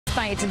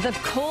Despite the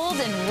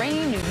cold and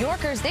rain, New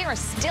Yorkers, they are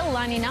still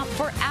lining up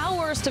for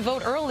hours to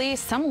vote early.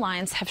 Some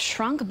lines have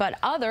shrunk, but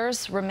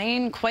others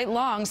remain quite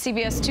long.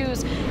 CBS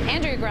 2's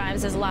Andrea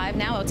Grymes is live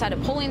now outside a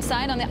polling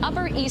site on the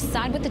Upper East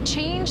Side with the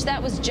change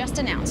that was just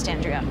announced.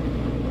 Andrea.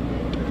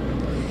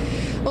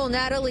 Well,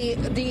 Natalie,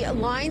 the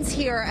lines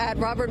here at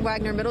Robert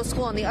Wagner Middle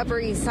School on the Upper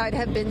East Side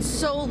have been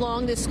so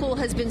long. The school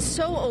has been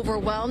so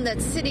overwhelmed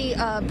that City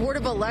Board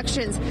of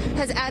Elections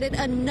has added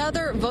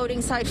another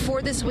voting site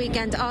for this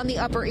weekend on the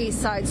Upper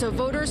East Side. So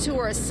voters who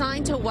are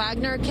assigned to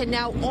Wagner can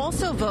now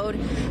also vote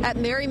at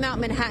Marymount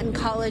Manhattan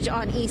College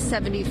on East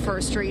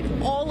 71st Street.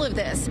 All of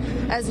this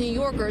as New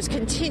Yorkers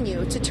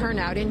continue to turn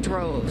out in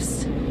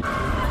droves.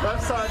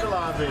 Left side of the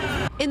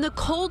lobby. In the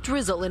cold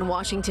drizzle in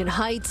Washington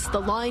Heights,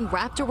 the line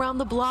wrapped around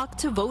the block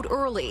to vote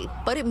early,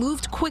 but it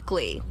moved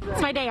quickly.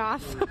 It's my day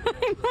off.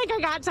 I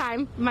got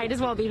time. Might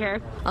as well be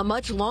here. A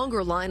much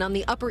longer line on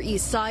the Upper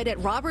East Side at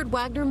Robert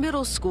Wagner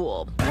Middle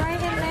School. Right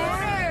in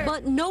there.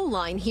 But no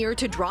line here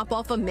to drop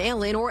off a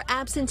mail-in or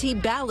absentee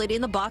ballot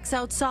in the box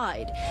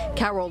outside.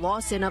 Carol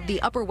Lawson of the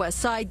Upper West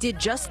Side did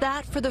just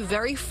that for the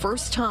very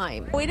first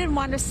time. We didn't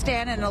want to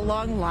stand in a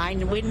long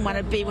line. We didn't want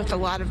to be with a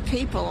lot of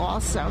people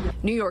also.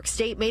 New York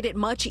State made it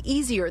much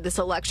easier this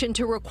election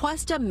to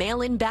request a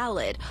mail-in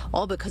ballot,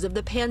 all because of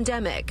the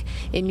pandemic.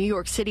 In New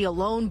York City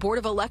alone, Board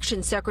of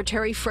Elections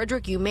Secretary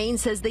Frederick Humane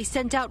says they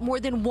sent out more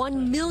than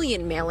 1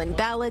 million mail-in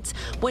ballots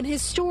when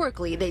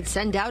historically they'd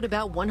send out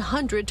about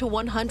 100 to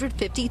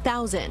 150,000.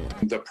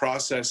 The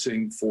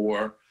processing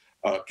for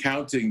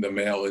counting the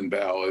mail-in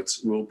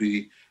ballots will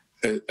be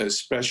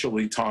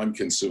especially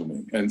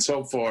time-consuming. And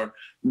so far,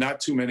 not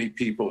too many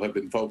people have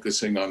been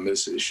focusing on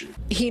this issue.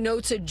 He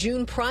notes a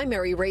June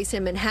primary race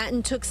in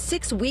Manhattan took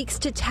 6 weeks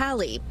to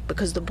tally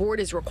because the board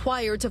is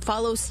required to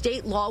follow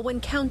state law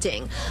when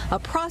counting, a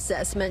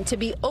process meant to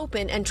be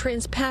open and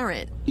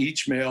transparent.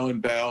 Each mail-in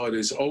ballot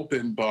is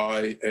opened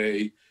by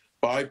a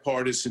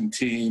bipartisan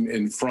team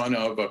in front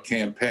of a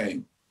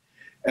campaign,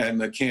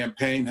 and the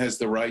campaign has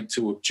the right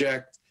to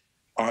object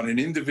on an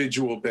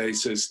individual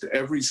basis to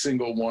every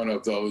single one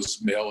of those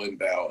mail-in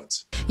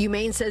ballots.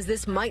 Humane says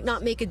this might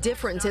not make a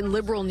difference in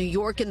liberal New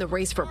York in the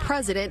race for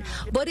president,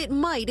 but it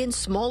might in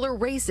smaller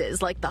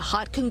races like the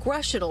hot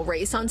congressional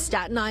race on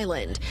Staten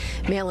Island.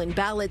 Mail-in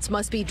ballots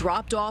must be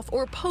dropped off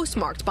or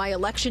postmarked by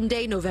Election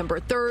Day, November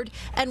 3rd,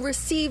 and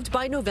received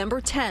by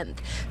November 10th.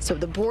 So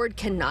the board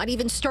cannot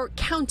even start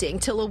counting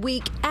till a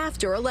week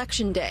after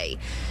Election Day.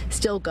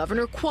 Still,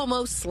 Governor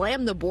Cuomo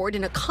slammed the board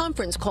in a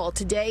conference call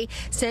today,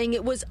 saying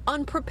it was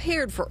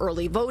unprepared for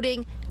early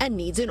voting and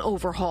needs an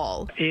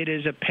overhaul. It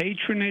is a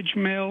patronage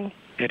mill.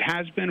 It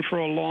has been for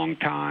a long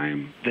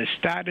time. The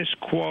status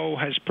quo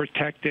has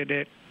protected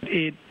it.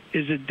 It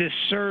is a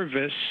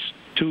disservice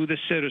to the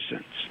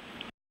citizens.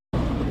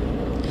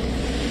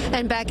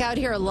 And back out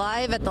here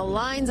live at the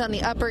lines on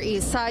the Upper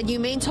East Side,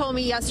 Humane told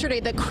me yesterday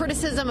the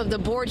criticism of the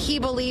board he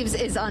believes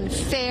is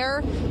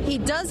unfair. He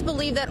does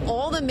believe that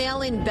all the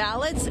mail-in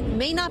ballots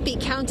may not be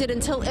counted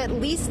until at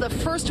least the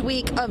first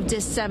week of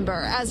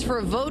December. As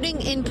for voting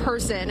in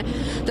person,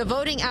 the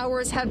voting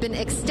hours have been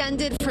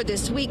extended for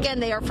this weekend.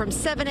 They are from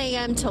 7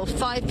 a.m. till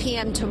 5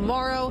 p.m.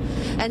 tomorrow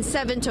and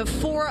 7 to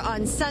 4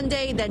 on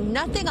Sunday, then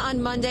nothing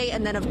on Monday,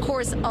 and then, of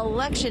course,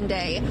 Election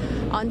Day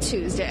on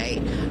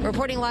Tuesday.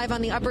 Reporting live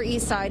on the Upper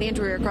East Side,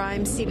 Andrea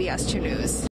Grymes, CBS 2 News.